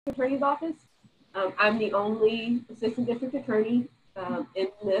Attorney's Office. I'm the only assistant district attorney in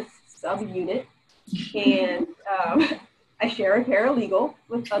this sub-unit, and I share a paralegal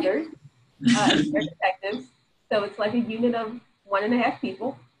with others, they're detectives, so it's like a unit of 1.5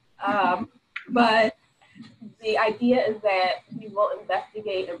 people. But the idea is that we will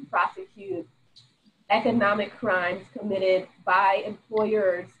investigate and prosecute economic crimes committed by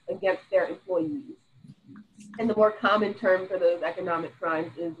employers against their employees. And the more common term for those economic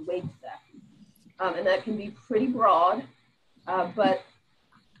crimes is wage theft. And that can be pretty broad, but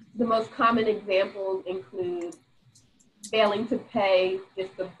the most common examples include failing to pay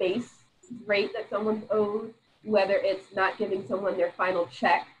just the base rate that someone's owed, whether it's not giving someone their final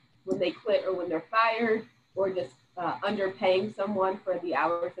check when they quit or when they're fired, or just underpaying someone for the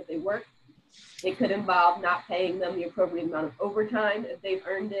hours that they work. It could involve not paying them the appropriate amount of overtime if they've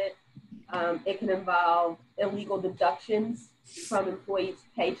earned it. It can involve illegal deductions from employees'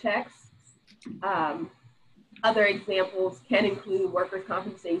 paychecks. Other examples can include workers'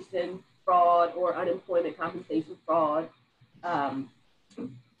 compensation fraud or unemployment compensation fraud,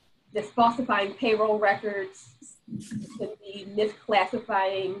 just falsifying payroll records. It could be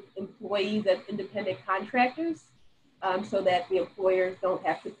misclassifying employees as independent contractors so that the employers don't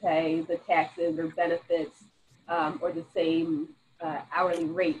have to pay the taxes or benefits or the same hourly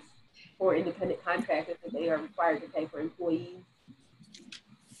rates for independent contractors that they are required to pay for employees.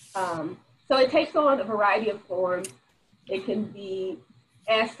 So it takes on a variety of forms. It can be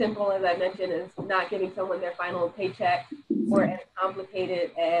as simple as I mentioned as not giving someone their final paycheck, or as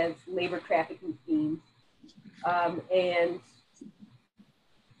complicated as labor trafficking schemes. And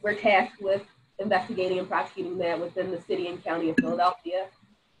we're tasked with investigating and prosecuting that within the city and county of Philadelphia.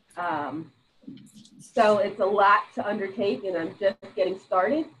 So it's a lot to undertake, and I'm just getting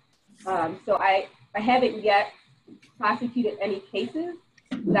started. So I haven't yet prosecuted any cases,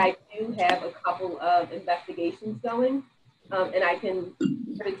 but I do have a couple of investigations going. And I can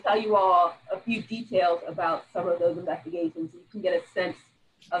sort of tell you all a few details about some of those investigations so you can get a sense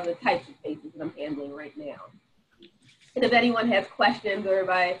of the types of cases that I'm handling right now. And if anyone has questions, or if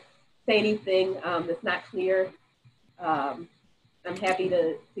I say anything that's not clear, I'm happy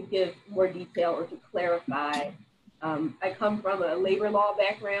to give more detail or to clarify. I come from a labor law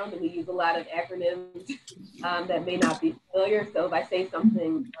background, and we use a lot of acronyms that may not be familiar. So if I say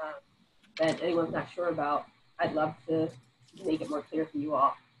something that anyone's not sure about, I'd love to make it more clear for you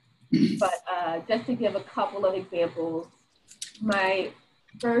all. But just to give a couple of examples, my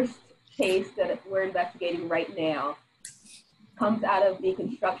first case that we're investigating right now comes out of the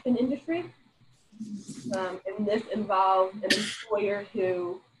construction industry. And this involves an employer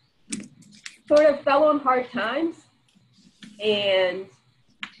who sort of fell on hard times, and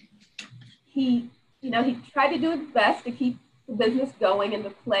he tried to do his best to keep the business going and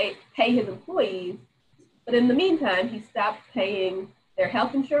to pay his employees. But in the meantime, he stopped paying their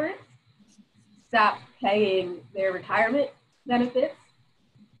health insurance, stopped paying their retirement benefits,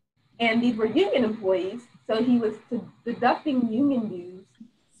 and these were union employees, so he was deducting union dues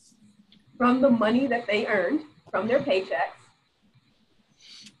from the money that they earned from their paychecks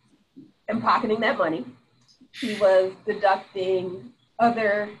and pocketing that money. He was deducting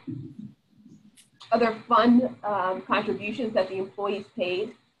other fund contributions that the employees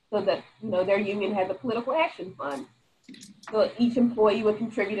paid, so that their union has a political action fund. So each employee would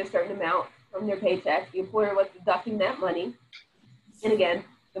contribute a certain amount from their paycheck. The employer was deducting that money, and again,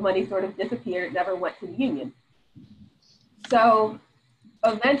 the money sort of disappeared. It never went to the union. So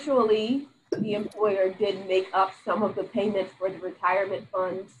eventually, the employer did make up some of the payments for the retirement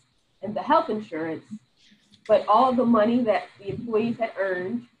funds and the health insurance, but all of the money that the employees had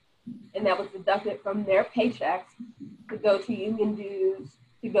earned and that was deducted from their paychecks to go to union dues,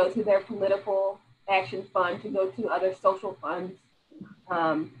 to go to their political action fund, to go to other social funds,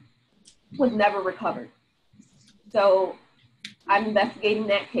 was never recovered. So I'm investigating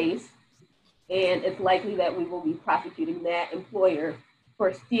that case, and it's likely that we will be prosecuting that employer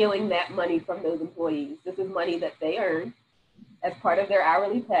for stealing that money from those employees. This is money that they earned as part of their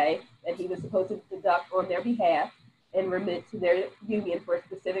hourly pay that he was supposed to deduct on their behalf and remit to their union for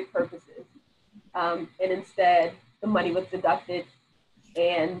specific purposes. And instead, the money was deducted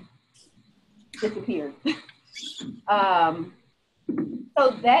and disappeared.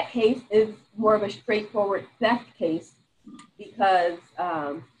 So that case is more of a straightforward theft case because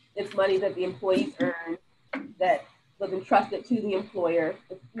it's money that the employees earned that was entrusted to the employer.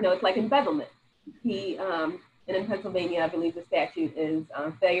 It's like embezzlement. And in Pennsylvania, I believe the statute is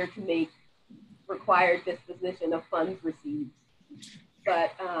failure to make required disposition of funds received.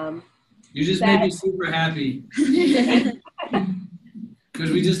 But you just made me super happy.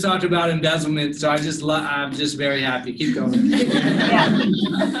 because we just talked about embezzlement. So I'm just very happy. Keep going.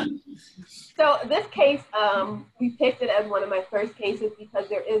 Yeah. So this case, we picked it as one of my first cases because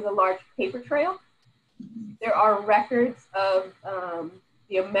there is a large paper trail. There are records of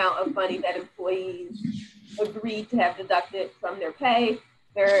the amount of money that employees agreed to have deducted from their pay.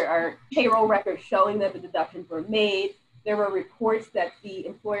 There are payroll records showing that the deductions were made. There were reports that the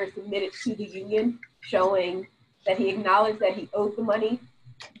employer submitted to the union showing that he acknowledged that he owed the money,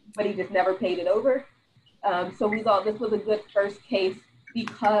 but he just never paid it over. So we thought this was a good first case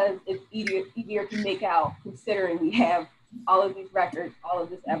because it's easier to make out considering we have all of these records, all of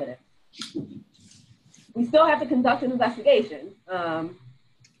this evidence. We still have to conduct an investigation,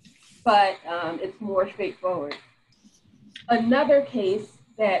 but it's more straightforward. Another case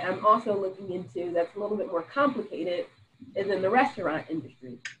that I'm also looking into that's a little bit more complicated is in the restaurant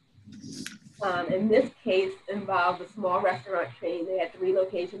industry. And this case involved a small restaurant chain. They had 3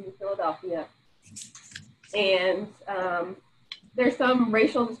 locations in Philadelphia. And there's some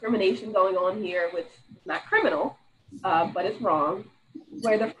racial discrimination going on here, which is not criminal, but it's wrong,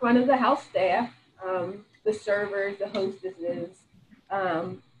 where the front of the house staff, the servers, the hostesses,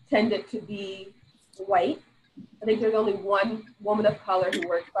 tended to be white. I think there's only one woman of color who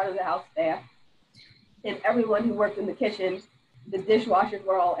worked front of the house staff. And everyone who worked in the kitchen, the dishwashers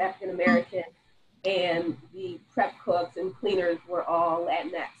were all African American, and the prep cooks and cleaners were all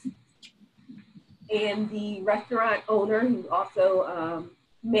Latinx. And the restaurant owner, who also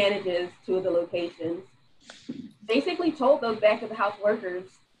manages 2 of the locations, basically told those back of the house workers,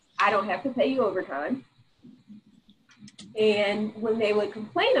 I don't have to pay you overtime. And when they would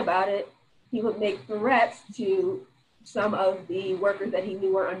complain about it, he would make threats to some of the workers that he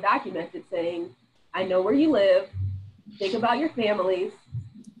knew were undocumented, saying, I know where you live, think about your families,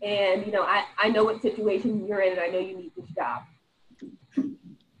 and I know what situation you're in, and I know you need this job.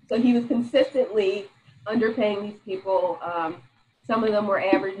 So he was consistently underpaying these people. Some of them were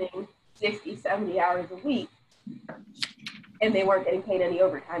averaging 60, 70 hours a week, and they weren't getting paid any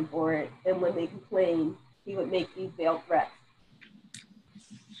overtime for it. And when they complained, he would make these veiled threats.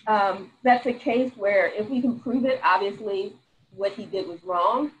 That's a case where if we can prove it, obviously what he did was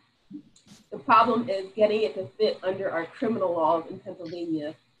wrong. The problem is getting it to fit under our criminal laws in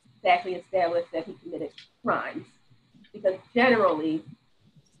Pennsylvania to actually establish that he committed crimes. Because generally,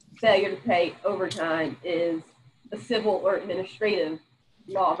 failure to pay overtime is a civil or administrative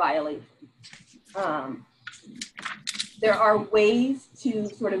law violation. There are ways to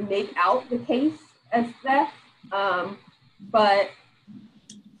sort of make out the case as theft, but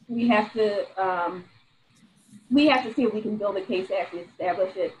we have to see if we can build a case to actually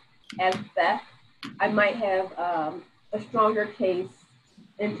establish it as theft. I might have a stronger case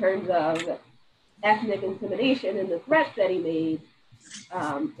in terms of ethnic intimidation and the threats that he made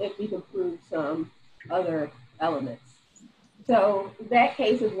if we can prove some other elements. So that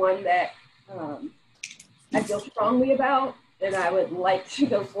case is one that I feel strongly about and I would like to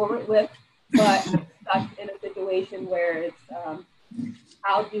go forward with, but I'm stuck in a situation where it's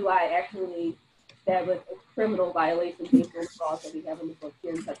how do I actually establish a criminal violation based on the laws that we have in the book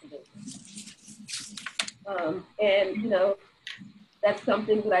here in Pennsylvania. And that's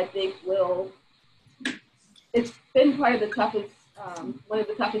something that I think it's been part of the toughest, one of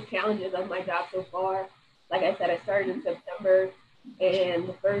the toughest challenges of my job so far. Like I said, I started in September, and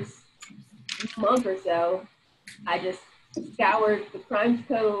the first month or so, I just scoured the crimes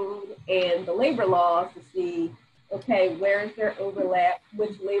code and the labor laws to see, okay, where is there overlap,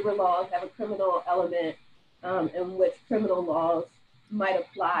 which labor laws have a criminal element, and which criminal laws might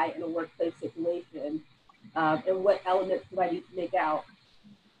apply in a workplace situation, and what elements do I need to make out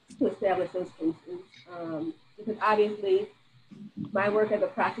to establish those cases. Because obviously, my work as a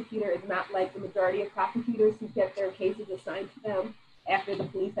prosecutor is not like the majority of prosecutors who get their cases assigned to them after the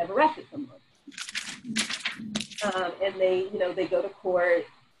police have arrested someone. And they go to court,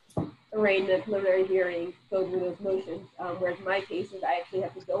 arraign the preliminary hearing, go through those motions. Whereas my cases, I actually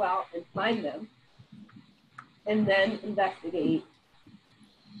have to go out and find them and then investigate,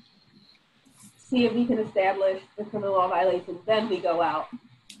 see if we can establish the criminal law violation. Then we go out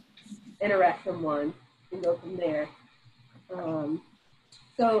and arrest someone and go from there.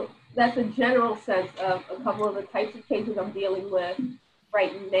 So that's a general sense of a couple of the types of cases I'm dealing with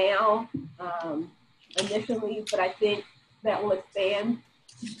right now, initially, but I think that will expand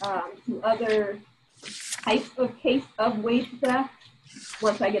to other types of wage theft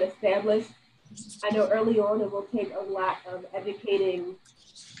once I get established. I know early on it will take a lot of educating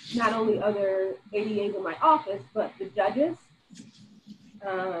not only other ADAs in my office, but the judges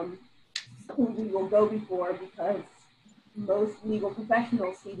who we will go before, because most legal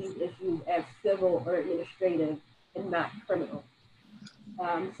professionals see these issues as civil or administrative and not criminal.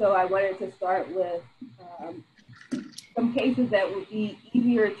 So I wanted to start with some cases that would be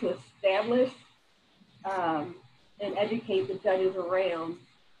easier to establish and educate the judges around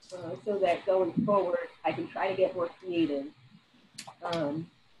so that going forward, I can try to get more creative.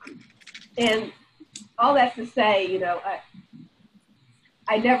 And all that's to say, you know,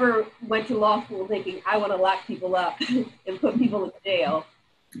 I never went to law school thinking I want to lock people up and put people in jail.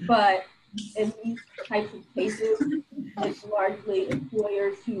 But in these types of cases, it's largely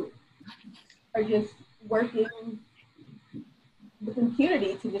employers who are just working with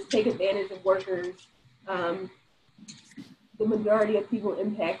impunity to just take advantage of workers. The majority of people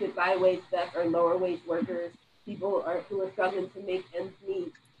impacted by wage theft are lower wage workers, people who are struggling to make ends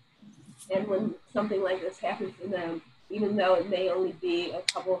meet. And when something like this happens to them, even though it may only be a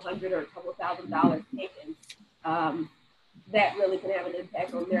couple $100 or a couple $1,000 taken, that really can have an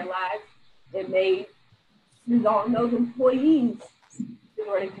impact on their lives. It may result in those employees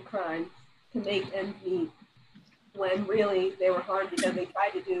resorting to crime to make ends meet when really they were harmed because they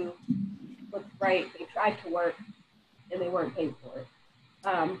tried to do what's right, they tried to work, and they weren't paid for it.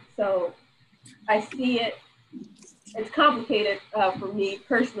 So I see it, it's complicated for me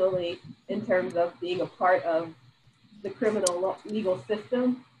personally in terms of being a part of the criminal legal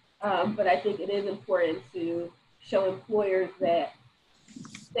system, but I think it is important to show employers that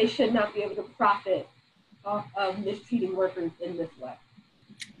they should not be able to profit off of mistreating workers in this way.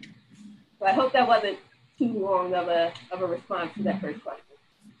 So I hope that wasn't too long of a response to that first question.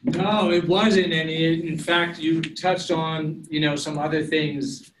 No, it wasn't, and in fact, you touched on, you know, some other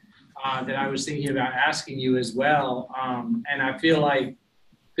things that I was thinking about asking you as well, and I feel like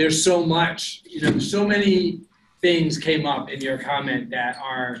there's so much, you know, so many things came up in your comment that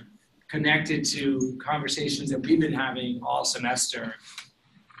are connected to conversations that we've been having all semester.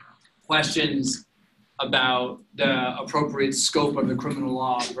 Questions about the appropriate scope of the criminal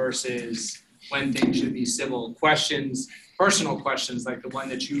law versus when things should be civil. Questions, personal questions like the one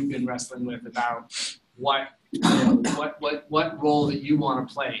that you've been wrestling with about what role that you want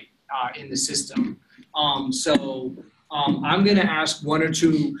to play in the system. So I'm going to ask one or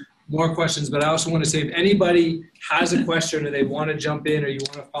two more questions, but I also want to say if anybody has a question or they want to jump in or you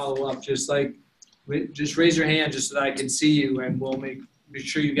want to follow up, just raise your hand just so that I can see you, and we'll make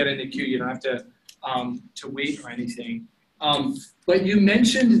sure you get in the queue. You don't have to wait or anything. But you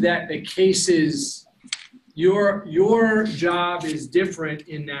mentioned that the cases, your job is different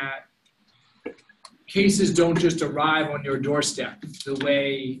in that cases don't just arrive on your doorstep the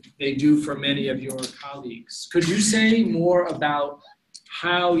way they do for many of your colleagues. Could you say more about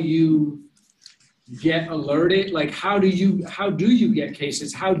how you get alerted? Like how do you get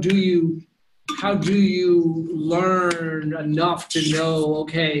cases? How do you learn enough to know,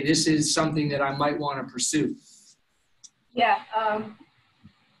 okay, this is something that I might want to pursue? Yeah,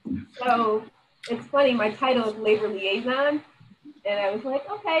 so it's funny, my title is labor liaison, and I was like,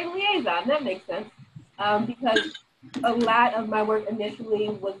 okay, liaison, that makes sense, because a lot of my work initially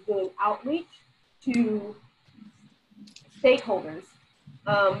was doing outreach to stakeholders,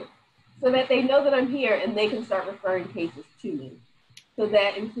 so that they know that I'm here and they can start referring cases to me. So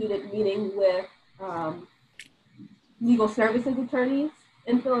that included meeting with legal services attorneys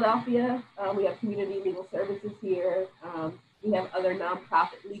in Philadelphia. We have community legal services here. We have other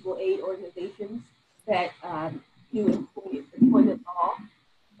nonprofit legal aid organizations that do employment law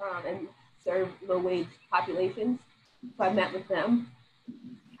and serve low-wage populations. So I met with them.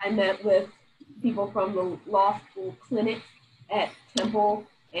 I met with people from the law school clinics at Temple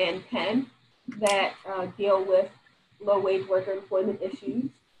and Penn that deal with low-wage worker employment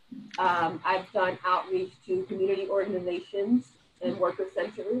issues. I've done outreach to community organizations and worker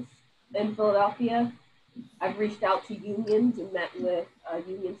centers in Philadelphia. I've reached out to unions and met with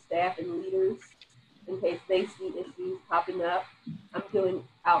union staff and leaders in case they see issues popping up. I'm doing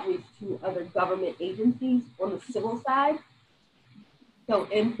outreach to other government agencies on the civil side. So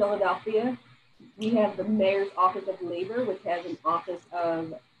in Philadelphia, we have the Mayor's Office of Labor, which has an Office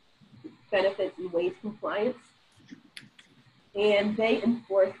of Benefits and Wage Compliance. And they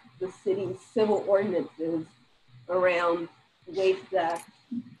enforce the city's civil ordinances around wage theft.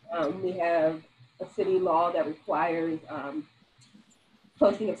 We have a city law that requires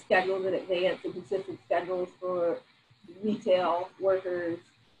posting of schedules in advance and consistent schedules for retail workers.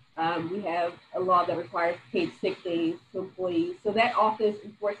 We have a law that requires paid sick days to employees. So that office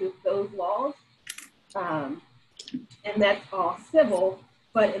enforces those laws, and that's all civil,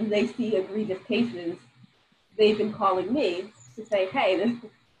 but if they see egregious cases, they've been calling me to say, hey,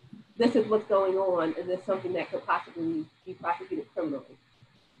 this is what's going on. Is this something that could possibly be prosecuted criminally?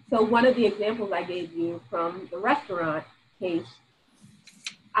 So one of the examples I gave you from the restaurant case,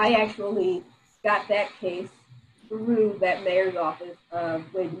 I actually got that case through that mayor's office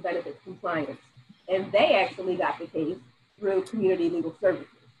of wage and benefits compliance. And they actually got the case through community legal services,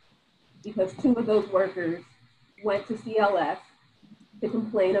 because two of those workers went to CLS to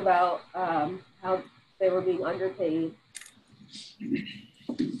complain about how they were being underpaid.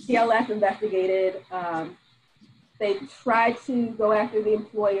 CLS investigated. They tried to go after the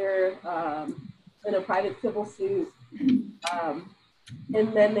employer in a private civil suit.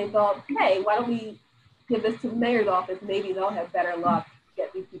 And then they thought, hey, why don't we give this to the mayor's office? Maybe they'll have better luck to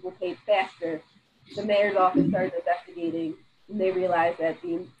get these people paid faster. The mayor's office started investigating, and they realized that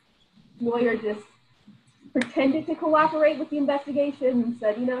the employer just pretended to cooperate with the investigation and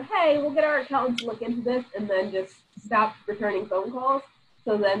said, hey, we'll get our accountant to look into this, and then just stopped returning phone calls.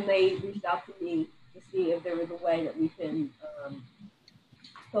 So then they reached out to me to see if there was a way that we can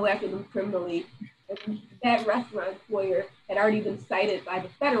go after them criminally. And that restaurant employer had already been cited by the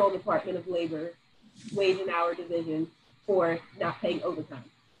Federal Department of Labor Wage and Hour Division for not paying overtime.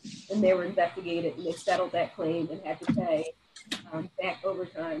 And they were investigated, and they settled that claim and had to pay back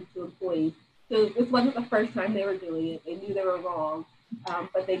overtime to employees. So this wasn't the first time they were doing it. They knew they were wrong,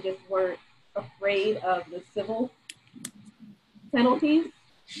 but they just weren't afraid of the civil penalties,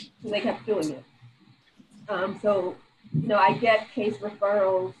 so they kept doing it. So I get case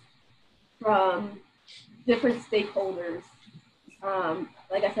referrals from different stakeholders.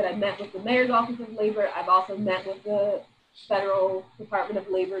 Like I said, I met with the Mayor's Office of Labor. I've also met with the Federal Department of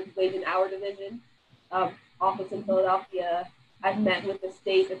Labor's Wage and Hour Division office in Philadelphia. I've met with the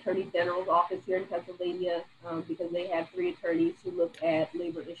State Attorney General's office here in Pennsylvania because they have 3 attorneys who look at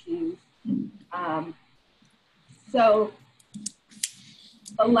labor issues. So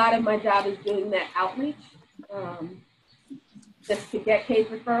a lot of my job is doing that outreach, just to get case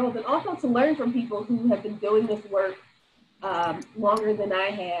referrals and also to learn from people who have been doing this work longer than I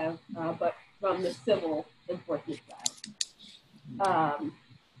have, but from the civil enforcement side.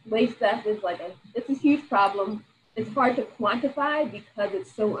 Wage theft is it's a huge problem. It's hard to quantify because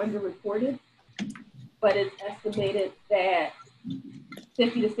it's so underreported, but it's estimated that $50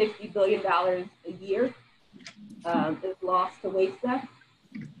 to $60 billion a year is lost to wage theft,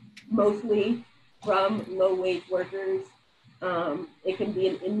 mostly from low-wage workers. It can be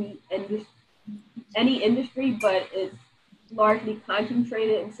in any industry, but it's largely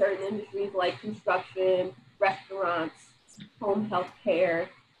concentrated in certain industries like construction, restaurants, home health care,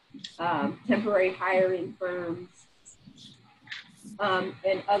 temporary hiring firms,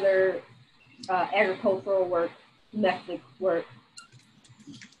 and other agricultural work, domestic work.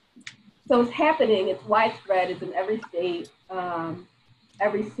 So it's happening, it's widespread, it's in every state,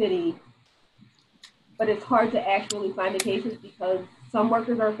 every city, but it's hard to actually find the cases because some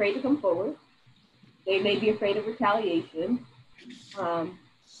workers are afraid to come forward. They may be afraid of retaliation.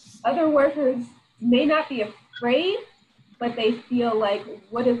 Other workers may not be afraid, but they feel like,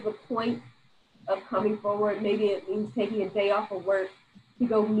 what is the point of coming forward? Maybe it means taking a day off of work to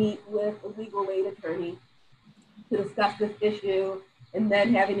go meet with a legal aid attorney to discuss this issue, and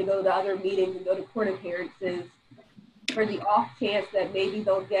then having to go to other meetings and go to court appearances for the off chance that maybe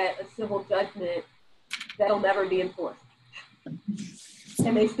they'll get a civil judgment that'll never be enforced.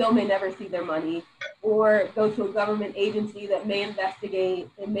 And they still may never see their money, or go to a government agency that may investigate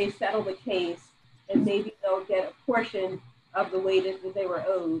and may settle the case, and maybe they'll get a portion of the wages that they were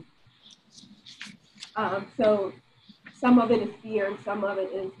owed. So some of it is fear, and some of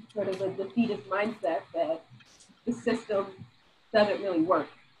it is sort of a defeatist mindset that the system doesn't really work.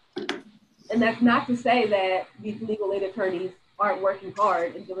 And that's not to say that these legal aid attorneys aren't working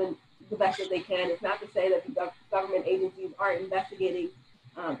hard and doing the best that they can. It's not to say that the government agencies aren't investigating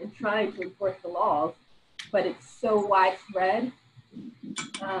and trying to enforce the laws, but it's so widespread.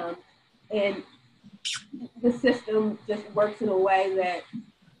 And the system just works in a way that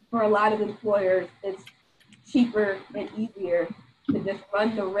for a lot of employers, it's cheaper and easier to just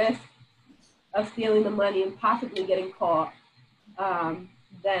run the risk of stealing the money and possibly getting caught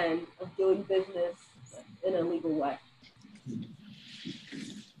than of doing business in a legal way.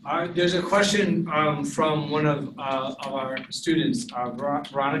 There's a question from one of our students,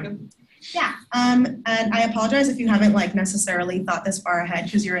 Veronica. Yeah, and I apologize if you haven't necessarily thought this far ahead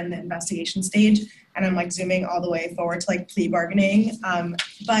because you're in the investigation stage, and I'm zooming all the way forward to plea bargaining.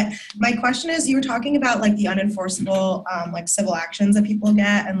 But my question is, you were talking about the unenforceable civil actions that people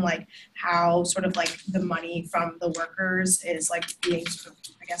get, and how sort of the money from the workers is being sort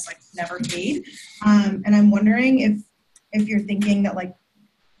of, I guess never paid. And I'm wondering if you're thinking that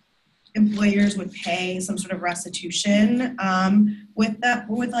employers would pay some sort of restitution with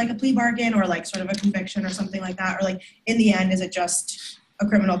like a plea bargain or like sort of a conviction or something like that? Or like in the end, is it just a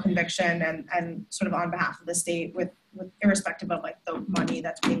criminal conviction and sort of on behalf of the state with irrespective of like the money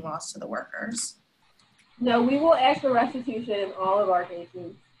that's being lost to the workers? No, we will ask for restitution in all of our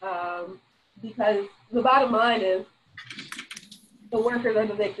cases because the bottom line is the workers are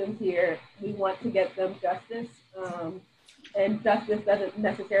the victims here. We want to get them justice. And justice doesn't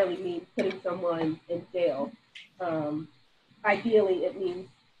necessarily mean putting someone in jail. Ideally, it means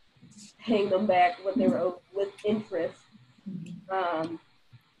paying them back what they were owed with interest.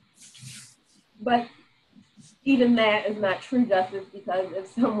 But even that is not true justice, because if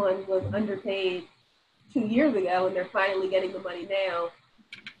someone was underpaid 2 years ago and they're finally getting the money now,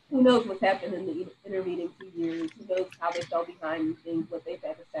 who knows what's happened in the intervening 2 years? Who knows how they fell behind and things, what they've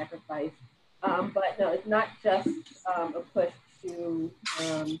had to sacrifice. But no, it's not just a push to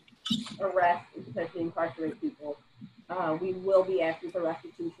arrest and potentially incarcerate people. We will be asking for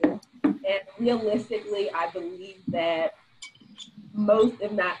restitution. And realistically, I believe that most,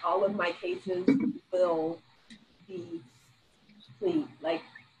 if not all of my cases will be plea. Like,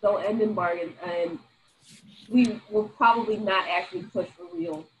 they'll end in bargain, and we will probably not actually push for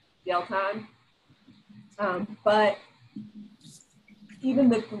real jail time. But even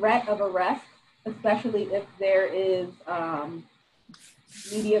the threat of arrest, especially if there is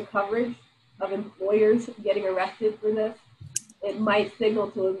media coverage of employers getting arrested for this, it might signal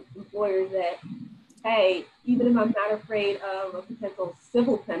to employers that, hey, even if I'm not afraid of a potential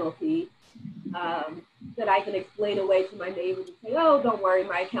civil penalty, that I can explain away to my neighbors and say, oh, don't worry,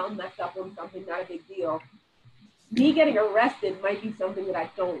 my accountant messed up on something, not a big deal. Me getting arrested might be something that I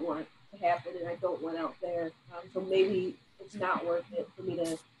don't want to happen and I don't want out there. So maybe it's not worth it for me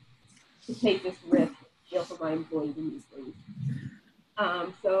to take this risk for my employees and these things.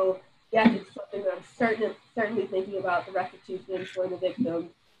 So yeah, it's something that I'm certainly thinking about, the restitution for the victims,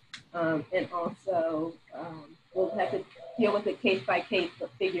 and also we'll have to deal with it case by case, but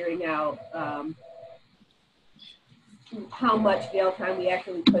figuring out how much jail time we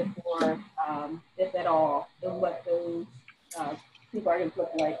actually put for, if at all, and what those plea bargains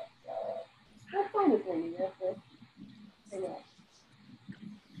look like. How fun is ringing?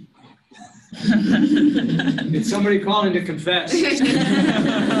 It's somebody calling to confess.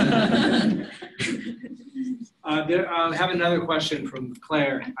 I have another question from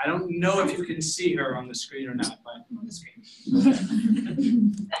Claire. I don't know if you can see her on the screen or not, but on the screen.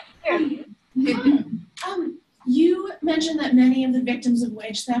 You mentioned that many of the victims of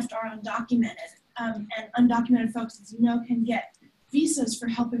wage theft are undocumented, and undocumented folks, as you know, can get visas for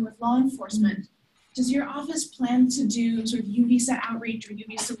helping with law enforcement. Does your office plan to do sort of U-Visa outreach or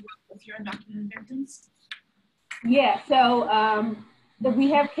U-Visa work with your undocumented victims? Yeah, so if we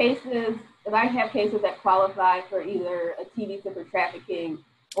have cases, if I have cases that qualify for either a T visa for trafficking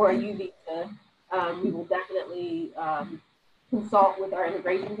or a U visa, we will definitely consult with our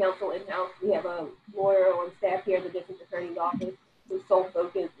immigration counsel in-house. We have a lawyer on staff here at the district attorney's office whose sole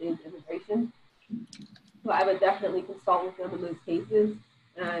focus is immigration. So I would definitely consult with them in those cases,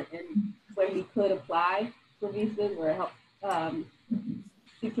 and when we could apply for visas or help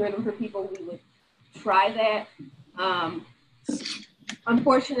secure them for people, we would try that.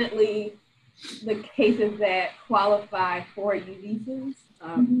 Unfortunately, the cases that qualify for U visas,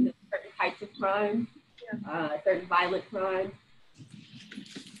 certain types of crimes, certain violent crimes,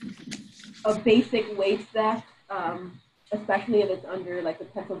 a basic wage theft, especially if it's under like the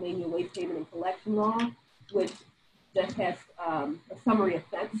Pennsylvania wage payment and collection law, which just has a summary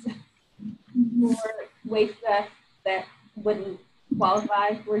offense for wage theft that wouldn't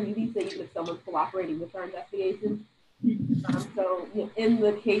qualify for a U visa even if someone's cooperating with our investigation. So in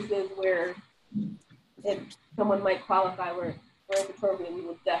the cases where if someone might qualify where it's appropriate, we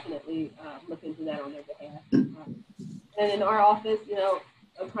will definitely look into that on their behalf. And in our office,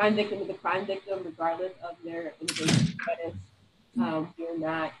 a crime victim is a crime victim regardless of their immigration status. We're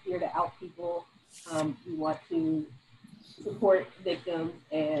not here to out people. We want to support victims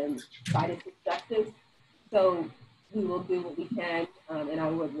and try to seek justice. So we will do what we can, and I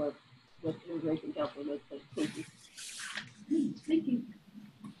would work with immigration counsel in those cases. Thank you.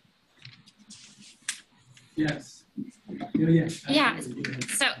 Yes. Yeah.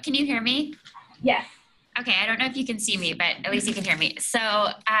 So can you hear me? Yes. Okay. I don't know if you can see me, but at least you can hear me.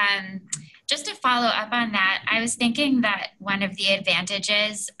 So just to follow up on that, I was thinking that one of the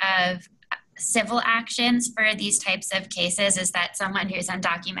advantages of civil actions for these types of cases is that someone who's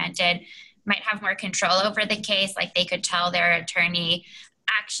undocumented might have more control over the case. Like they could tell their attorney,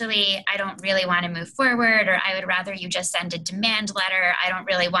 actually, I don't really want to move forward, or I would rather you just send a demand letter. I don't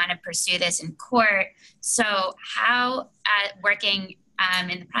really want to pursue this in court. So how, working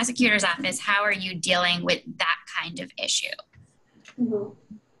in the prosecutor's office, how are you dealing with that kind of issue? Mm-hmm.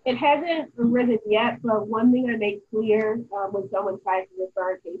 It hasn't arisen yet, but one thing I make clear when someone tries to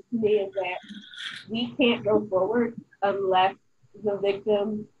refer a case to me is that we can't go forward unless the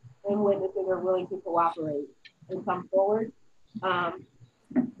victim and witnesses are willing to cooperate and come forward.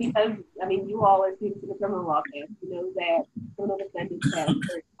 Because, I mean, you all are students in the criminal law class. You know that criminal defendants have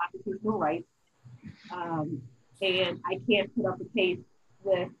certain constitutional rights. And I can't put up a case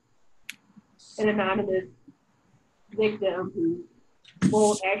with an anonymous victim who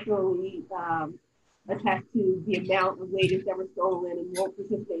won't actually attest to the amount of wages that were stolen and won't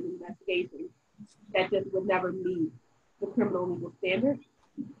participate in investigations. That just would never meet the criminal legal standards.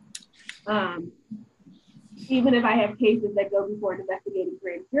 Even if I have cases that go before an investigating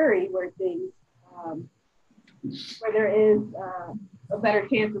grand jury where things, where there is a better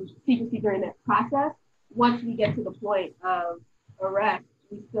chance of secrecy during that process, once we get to the point of arrest,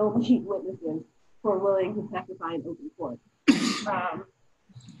 we still need witnesses who are willing to testify in open court.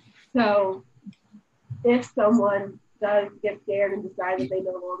 So if someone does get scared and decide that they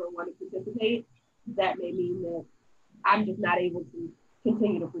no longer want to participate, that may mean that I'm just not able to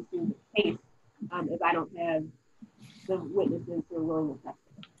continue to pursue the case if I don't have the witnesses who are willing to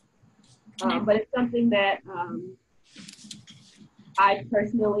testify. But it's something that I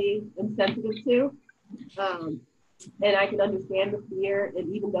personally am sensitive to, and I can understand the fear.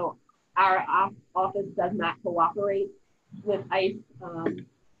 And even though our office does not cooperate with ICE,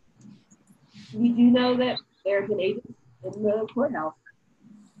 we do know that there's an agent in the courthouse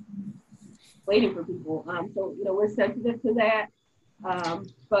waiting for people. So, you know, we're sensitive to that,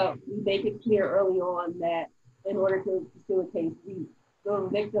 but we make it clear early on that in order to pursue a case, the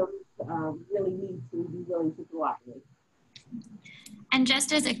victims really need to be willing to cooperate. And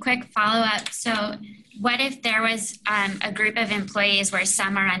just as a quick follow-up, so what if there was a group of employees where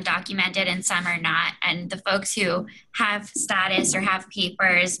some are undocumented and some are not, and the folks who have status or have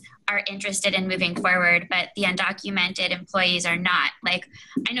papers are interested in moving forward, but the undocumented employees are not? Like,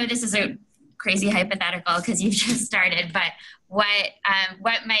 I know this is a crazy hypothetical because you've just started, but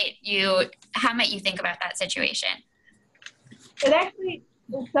how might you think about that situation? It actually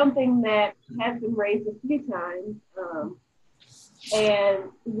is something that has been raised a few times.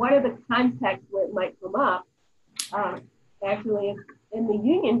 And one of the contexts where it might come up, actually is in the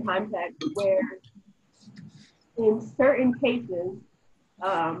union context, where in certain cases,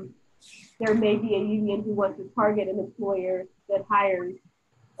 there may be a union who wants to target an employer that hires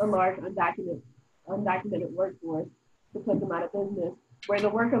a large undocumented workforce to put them out of business, where the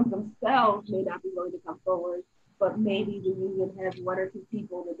workers themselves may not be willing to come forward, but maybe the union has one or two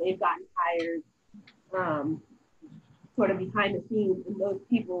people that they've gotten hired sort of behind the scenes, and those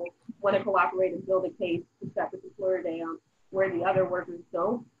people want to cooperate and build a case to shut this employer down where the other workers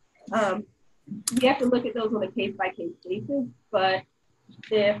don't. We have to look at those on a case-by-case basis, but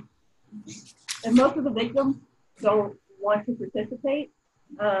if most of the victims don't want to participate,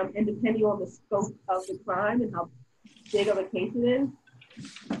 and depending on the scope of the crime and how big of a case it is,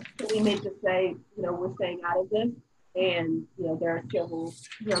 so we may just say, you know, we're staying out of this, and, you know, there are civil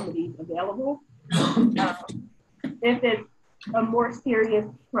remedies available. If it's a more serious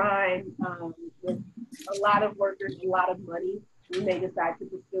crime with a lot of workers, a lot of money, we may decide to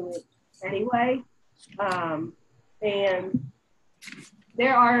pursue it anyway. And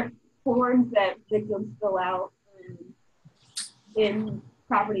there are forms that victims fill out in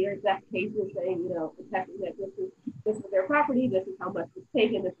property or theft cases saying, you know, attesting that this is their property, this is how much was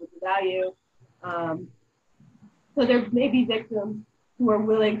taken, this was the value. So there may be victims who are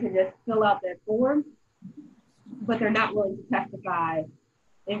willing to just fill out that form, but they're not willing to testify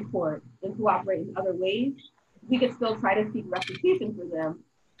in court and cooperate in other ways. We could still try to seek restitution for them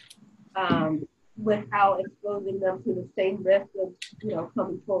without exposing them to the same risk of, you know,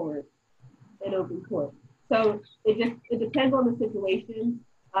 coming forward in open court. So it depends on the situation,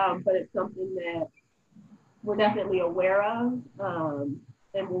 but it's something that we're definitely aware of,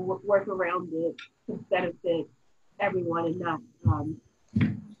 and we'll work around it to benefit everyone and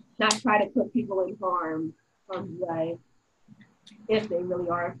not try to put people in harm's way if they really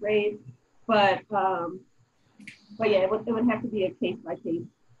are afraid. But yeah, it would have to be a case-by-case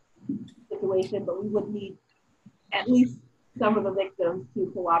situation, but we would need at least some of the victims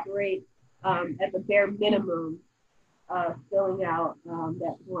to cooperate at the bare minimum, filling out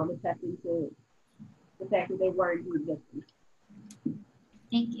that form attesting to the fact that they were indeed victims.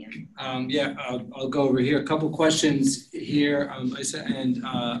 Thank you. I'll go over here. A couple questions here, Isa and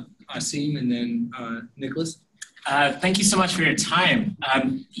Asim, and then Nicholas. Thank you so much for your time.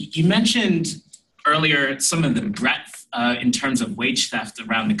 You mentioned earlier some of the breadth in terms of wage theft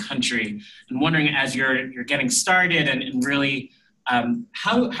around the country. I'm wondering, as you're getting started and really,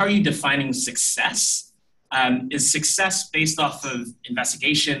 how are you defining success? Is success based off of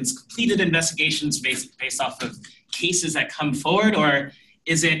investigations, completed investigations, based off of cases that come forward, or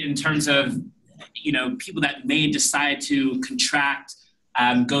is it in terms of, people that may decide to contract,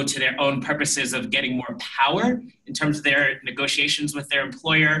 go to their own purposes of getting more power in terms of their negotiations with their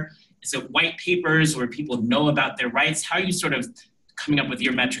employer? Is it white papers where people know about their rights? How are you sort of coming up with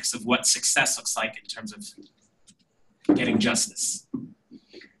your metrics of what success looks like in terms of getting justice?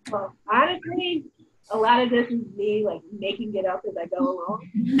 Well, honestly, a lot of this is me making it up as I go along.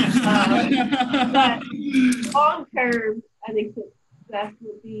 But long term, I think success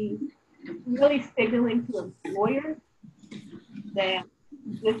would be really signaling to employers that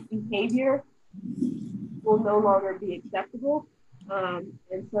this behavior will no longer be acceptable,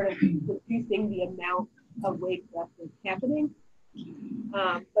 and sort of reducing the amount of wage theft that's happening.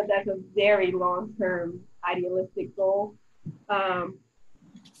 But that's a very long-term idealistic goal.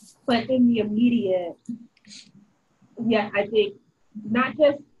 But in the immediate, I think not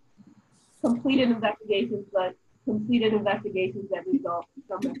just completed investigations, but completed investigations that result in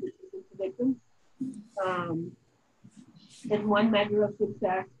some restitution to victims is one measure of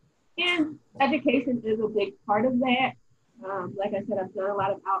success. And education is a big part of that. Like I said, I've done a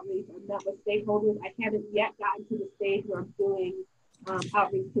lot of outreach. I've met with stakeholders. I haven't yet gotten to the stage where I'm doing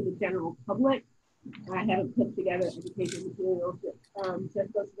outreach to the general public. I haven't put together education materials that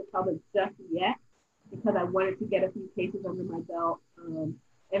just goes to the public just yet, because I wanted to get a few cases under my belt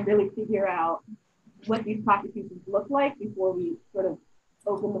and really figure out what these prosecutions look like before we sort of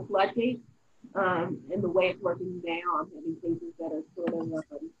open the floodgates. And the way it's working now, I'm having cases that are sort of,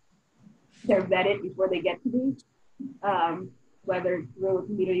 they're vetted before they get to me, whether it's through a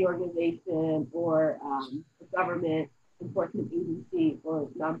community organization or a government enforcement agency or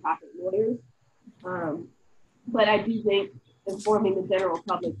nonprofit lawyers. But I do think informing the general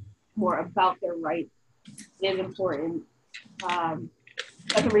public more about their rights is important.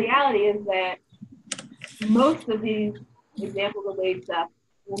 But the reality is that most of these examples of wage theft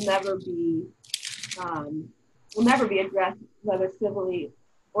will never be addressed, whether civilly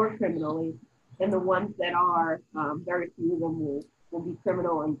or criminally. And the ones that are, very few of them will be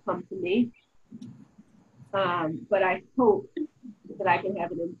criminal and come to me. But I hope that I can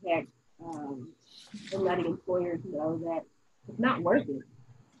have an impact in letting employers know that it's not worth it.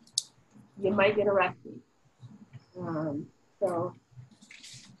 You might get arrested. So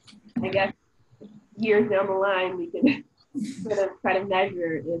I guess years down the line, we can sort of try to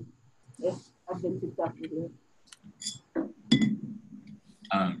measure if I've been successful here.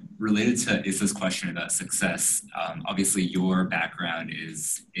 Related to Isa's question about success, obviously your background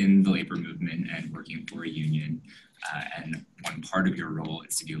is in the labor movement and working for a union, and one part of your role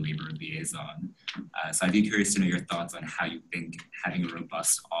is to be a labor liaison. So I'd be curious to know your thoughts on how you think having a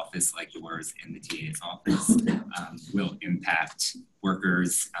robust office like yours in the DA's office will impact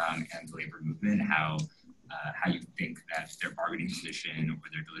workers and the labor movement, how you think that their bargaining position or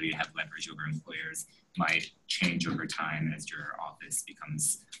their ability to have leverage over employers might change over time as your office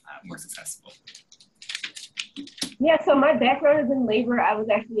becomes more successful. Yeah, so my background is in labor. I was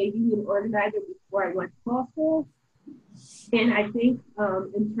actually a union organizer before I went to law school. And I think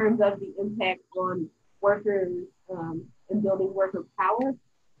in terms of the impact on workers and building worker power,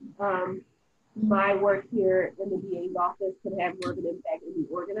 my work here in the DA's office could have more of an impact in the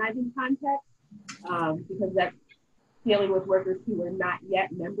organizing context, because that's dealing with workers who are not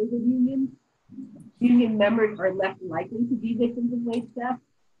yet members of unions. Union members are less likely to be victims of wage theft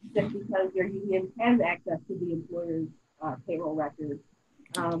just because their union has access to the employer's payroll records.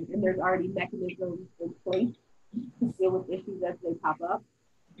 And there's already mechanisms in place to deal with issues as they pop up.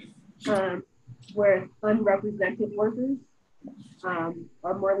 Whereas unrepresented workers are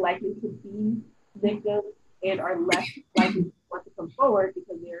more likely to be victims and are less likely to want to come forward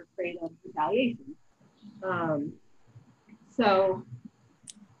because they're afraid of retaliation. So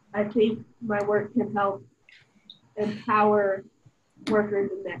I think my work can help empower workers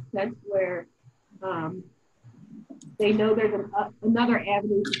in that sense, where they know there's another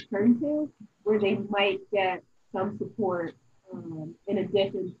avenue to turn to where they might get some support in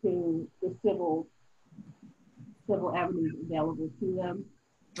addition to the civil avenues available to them.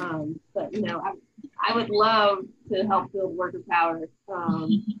 But I would love to help build worker power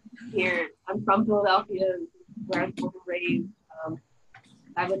here. I'm from Philadelphia, where I was born and raised.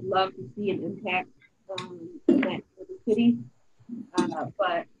 I would love to see an impact in that city,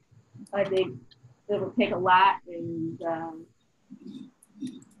 but I think it will take a lot, and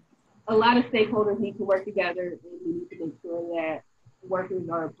a lot of stakeholders need to work together, and we need to make sure that workers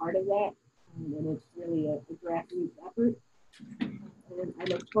are a part of that, and it's really a grassroots effort. And I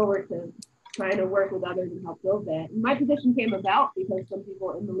look forward to trying to work with others and help build that. And my position came about because some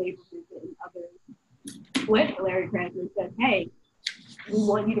people in the labor movement and others went to Larry Krasner and said, hey, we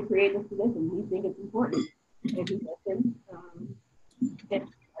want you to create this position. We think it's important. And he listened, and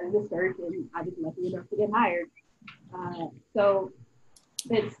started the search, and I was lucky enough to get hired. So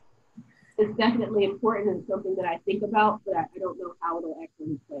it's definitely important and something that I think about, but I don't know how it'll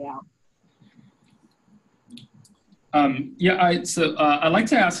actually play out. I'd like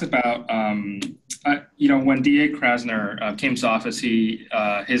to ask about, when DA Krasner came to office,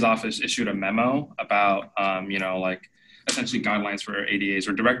 his office issued a memo about, essentially guidelines for ADAs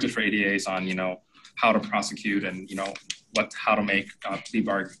or directives for ADAs on, how to prosecute and, how to make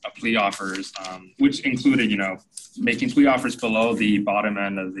plea offers, which included, making plea offers below the bottom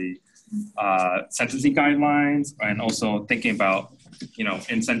end of the sentencing guidelines, and also thinking about,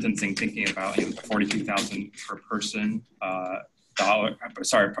 in sentencing, thinking about the $42,000 per person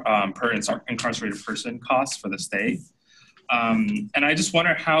per incarcerated person costs for the state. And I just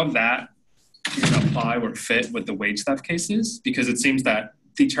wonder how that can apply or fit with the wage theft cases, because it seems that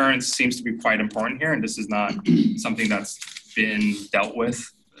deterrence seems to be quite important here, and this is not something that's been dealt with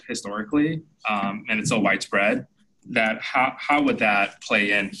historically, and it's so widespread that how would that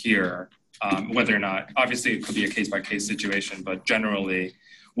play in here? Whether or not, obviously it could be a case-by-case situation, but generally,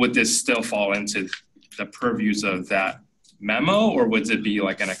 would this still fall into the purviews of that memo, or would it be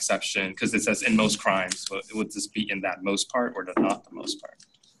like an exception? Because it says in most crimes, would this be in that most part or not the most part?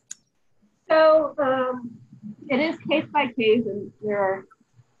 So it is case-by-case, and there are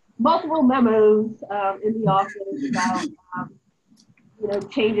multiple memos in the office about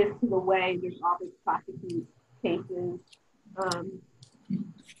changes to the way this office prosecutes cases.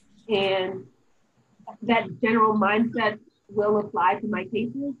 And that general mindset will apply to my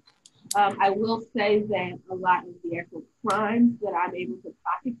cases. I will say that a lot of the actual crimes that I'm able to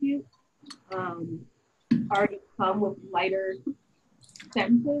prosecute already come with lighter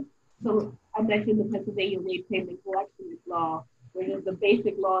sentences. So I mentioned the Pennsylvania Wage Payment Collection Law, which is the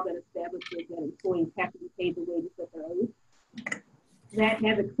basic law that establishes that employees have to be paid the wages that they're owed. That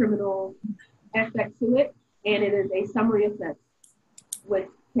has a criminal aspect to it, and it is a summary offense, which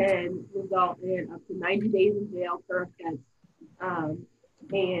can result in up to 90 days in jail per offense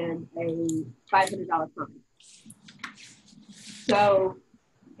and a $500 fine. So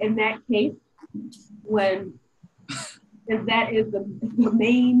in that case, if that is the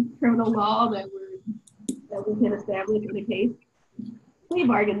main criminal law that we can establish in a case, plea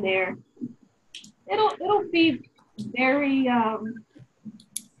bargain there, it'll be very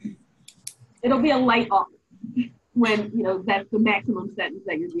it'll be a light offer when that's the maximum sentence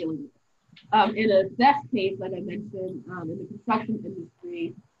that you're dealing with. In a theft case, like I mentioned, in the construction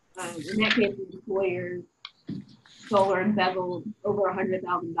industry, in that case, the employers stole or embezzled over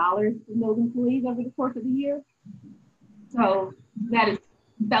 $100,000 from those employees over the course of the year. So that is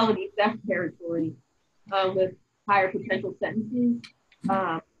felony theft territory with higher potential sentences.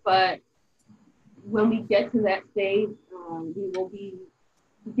 But when we get to that stage, we will be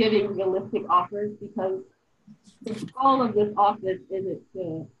giving realistic offers, because the goal of this office isn't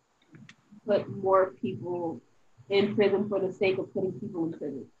to put more people in prison for the sake of putting people in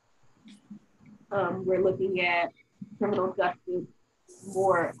prison. We're looking at criminal justice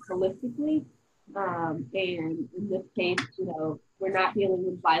more holistically. And in this case, we're not dealing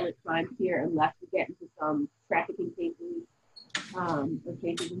with violent crimes here unless we get into some trafficking cases or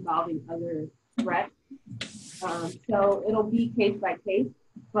cases involving other threats. So it'll be case by case,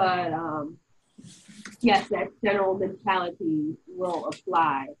 but yes, that general mentality will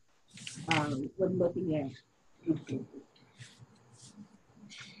apply when looking at these cases.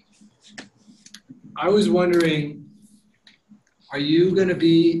 I was wondering, are you going to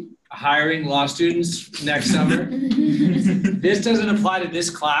be hiring law students next summer? This doesn't apply to this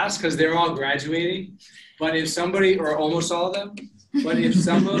class because they're all graduating, but if somebody, or almost all of them, but if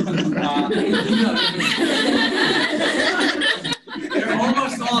some of them, they're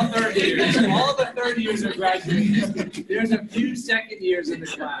almost all third years. All of the third years are graduating. There's a few second years in the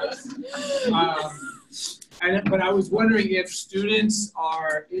class. But I was wondering if students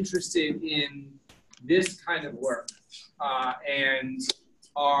are interested in this kind of work and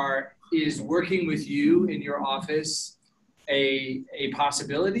is working with you in your office a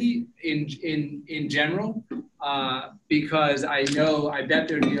possibility in general, because I bet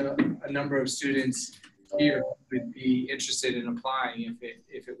there'd be a number of students here who would be interested in applying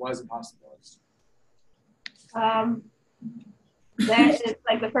if it was a possibility. That is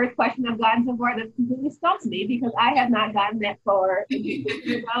like the first question I've gotten so far that completely stumps me because I have not gotten that far in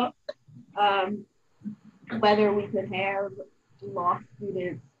thinking about whether we could have law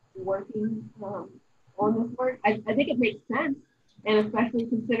students working on this work. I think it makes sense, and especially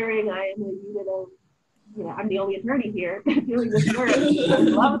considering I am a unit of, I'm the only attorney here doing this work. I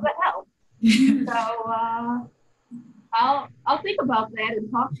love the help. So I'll think about that and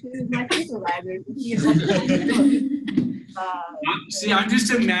talk to my supervisors. See, I'm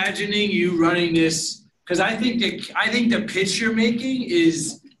just imagining you running this because I think the pitch you're making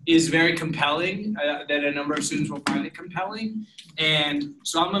is very compelling. That a number of students will find it compelling, and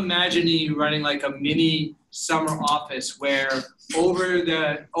so I'm imagining you running like a mini summer office where over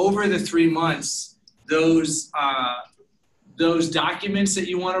the 3 months, those documents that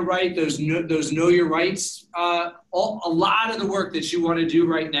you want to write, those know your rights, a lot of the work that you want to do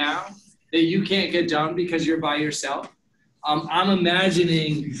right now that you can't get done because you're by yourself. I'm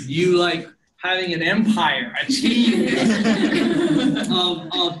imagining you like having an empire, a team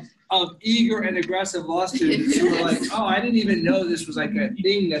of eager and aggressive law students who are like, oh, I didn't even know this was like a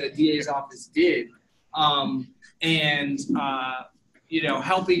thing that a DA's office did,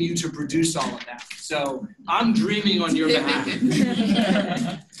 helping you to produce all of that. So I'm dreaming on your behalf.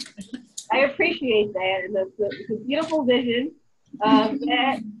 I appreciate that, and it's a beautiful vision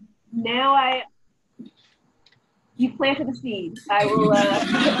that now you planted a seed. I will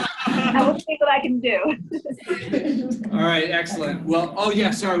see what I can do. All right, excellent. Well, oh yeah,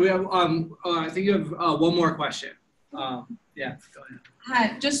 sorry. We have I think you have one more question. Yeah, go ahead.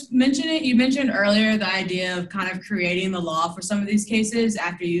 Hi, just you mentioned earlier the idea of kind of creating the law for some of these cases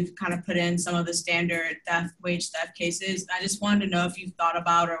after you've kind of put in some of the standard wage theft cases. I just wanted to know if you've thought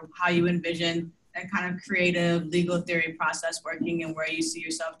about or how you envision that kind of creative legal theory process working and where you see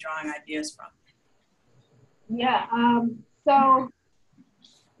yourself drawing ideas from. Yeah, so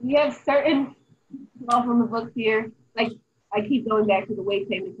we have certain law from the books here. Like I keep going back to the wage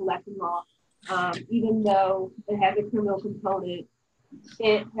payment collection law. Even though it has a criminal component,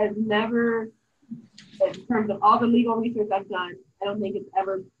 it has never, in terms of all the legal research I've done, I don't think it's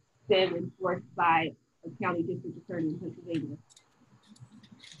ever been enforced by a county district attorney in Pennsylvania.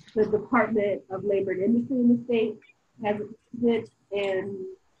 The Department of Labor and Industry in the state has it in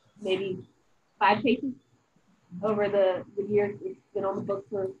maybe 5 cases over the years. It's been on the books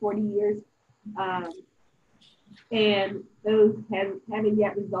for 40 years. And those haven't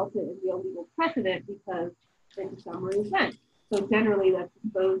yet resulted in real legal precedent because there's a summary offense. So generally that's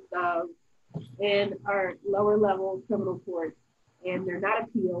disposed of in our lower level criminal courts, and they're not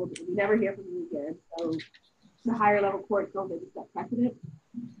appealed, and we never hear from them again. So the higher level courts don't make that precedent.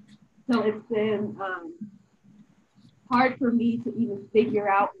 So it's been hard for me to even figure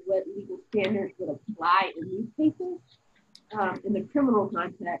out what legal standards would apply in these cases in the criminal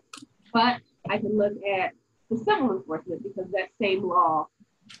context. But I can look at the civil enforcement because that same law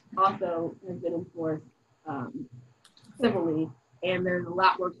also has been enforced civilly, and there's a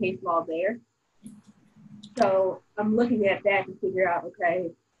lot more case law there. So I'm looking at that to figure out, okay,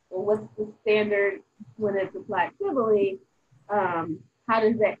 well, what's the standard when it's applied civilly? How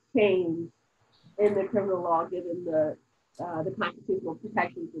does that change in the criminal law given the constitutional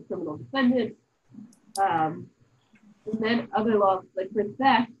protections of criminal defendants? And then other laws like for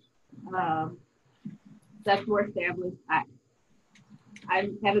theft, that's more established. I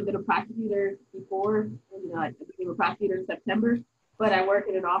haven't been a prosecutor before. I became a prosecutor in September, but I work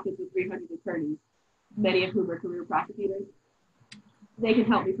in an office with 300 attorneys, many of whom are career prosecutors. They can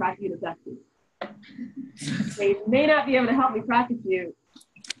help me prosecute a theft case. They may not be able to help me prosecute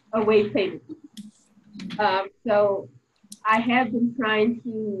a wage payment case. So I have been trying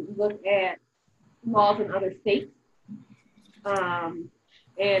to look at laws in other states. And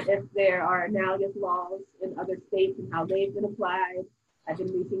if there are analogous laws in other states and how they've been applied. I've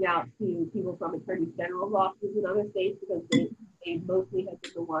been reaching out to people from Attorney General's offices in other states because they mostly have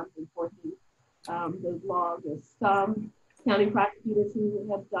been the ones enforcing those laws. There's some county prosecutors who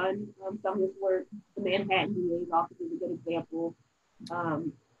have done some of this work. The Manhattan DA's office is a good example.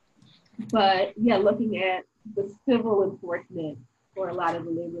 But yeah, looking at the civil enforcement for a lot of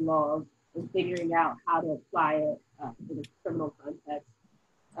the labor laws and figuring out how to apply it in a criminal context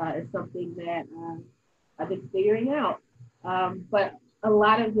is something that I've been figuring out. But a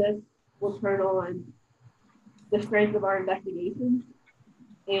lot of this will turn on the strength of our investigations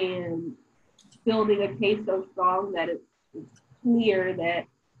and building a case so strong that it's clear that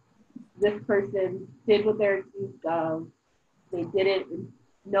this person did what they're accused of, they did it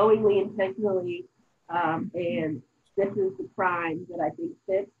knowingly, intentionally, and this is the crime that I think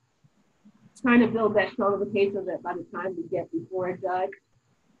fits. Trying to build that strong of a case so that by the time we get before a judge,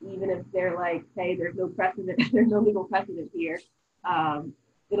 even if they're like, hey, there's no precedent, there's no legal precedent here,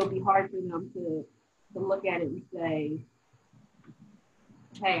 it'll be hard for them to look at it and say,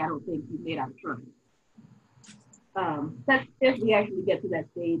 hey, I don't think you made out a crime. That's if we actually get to that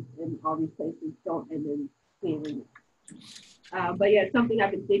stage and all these places don't end in clearing. But yeah, it's something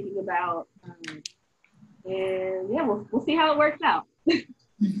I've been thinking about. And yeah, we'll see how it works out.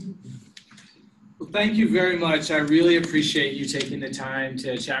 Well, thank you very much. I really appreciate you taking the time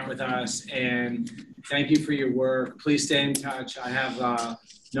to chat with us, and thank you for your work. Please stay in touch. I have a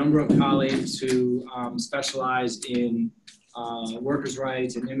number of colleagues who specialize in workers'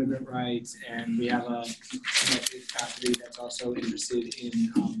 rights and immigrant rights, and we have a faculty that's also interested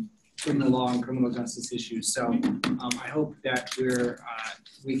in criminal law and criminal justice issues. So I hope that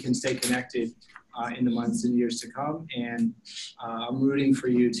we can stay connected in the months and years to come, and I'm rooting for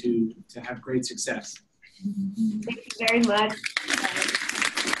you to have great success. Thank you very much.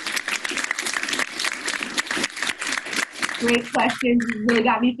 Great questions. You really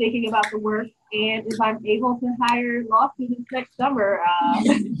got me thinking about the work, and if I'm able to hire law students next summer,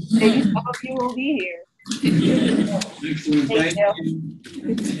 maybe some of you will be here. Thank you.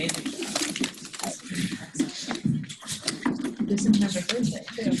 December Thursday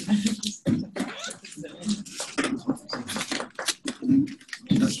too.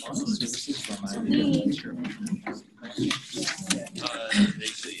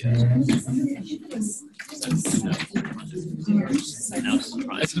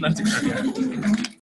 It's not